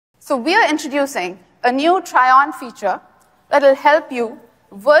So we are introducing a new try-on feature that will help you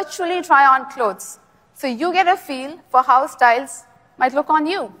virtually try on clothes so you get a feel for how styles might look on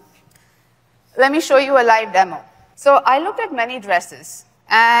you. Let me show you a live demo. So I looked at many dresses,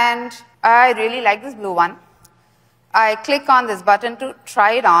 and I really like this blue one. I click on this button to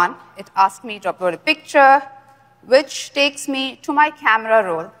try it on. It asks me to upload a picture, which takes me to my camera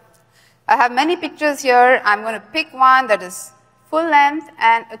roll. I have many pictures here. I'm going to pick one that is full length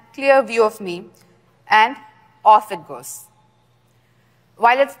and a clear view of me, and off it goes.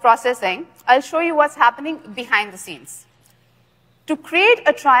 While it's processing, I'll show you what's happening behind the scenes. To create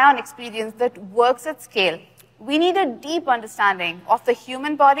a try-on experience that works at scale, we need a deep understanding of the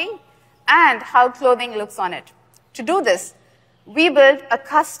human body and how clothing looks on it. To do this, we built a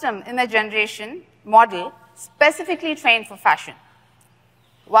custom image generation model specifically trained for fashion.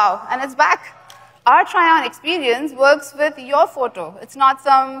 Wow, and it's back. Our try-on experience works with your photo. It's not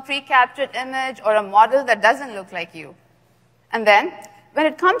some pre-captured image or a model that doesn't look like you. And then, when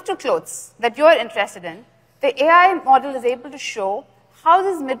it comes to clothes that you're interested in, the AI model is able to show how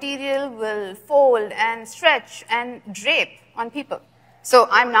this material will fold and stretch and drape on people. So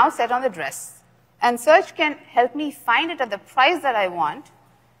I'm now set on the dress, and search can help me find it at the price that I want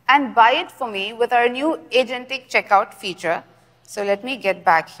and buy it for me with our new agentic checkout feature. So let me get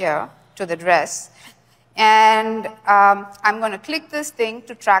back here to the dress, and I'm going to click this thing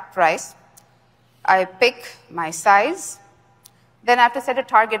to track price. I pick my size. Then I have to set a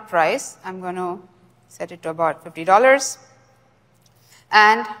target price. I'm going to set it to about $50.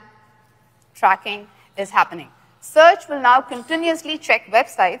 And tracking is happening. Search will now continuously check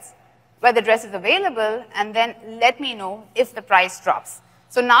websites where the dress is available and then let me know if the price drops.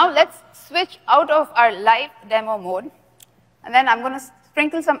 So now let's switch out of our live demo mode. And then I'm going to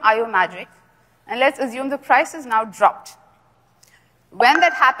sprinkle some IO magic. And let's assume the price is now dropped. When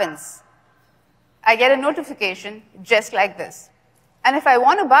that happens, I get a notification just like this. And if I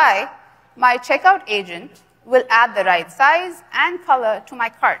want to buy, my checkout agent will add the right size and color to my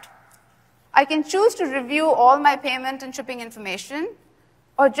cart. I can choose to review all my payment and shipping information,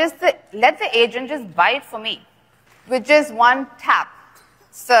 or just let the agent just buy it for me. With just one tap,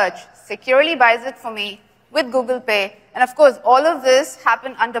 Search securely buys it for me with Google Pay. And of course, all of this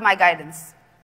happened under my guidance.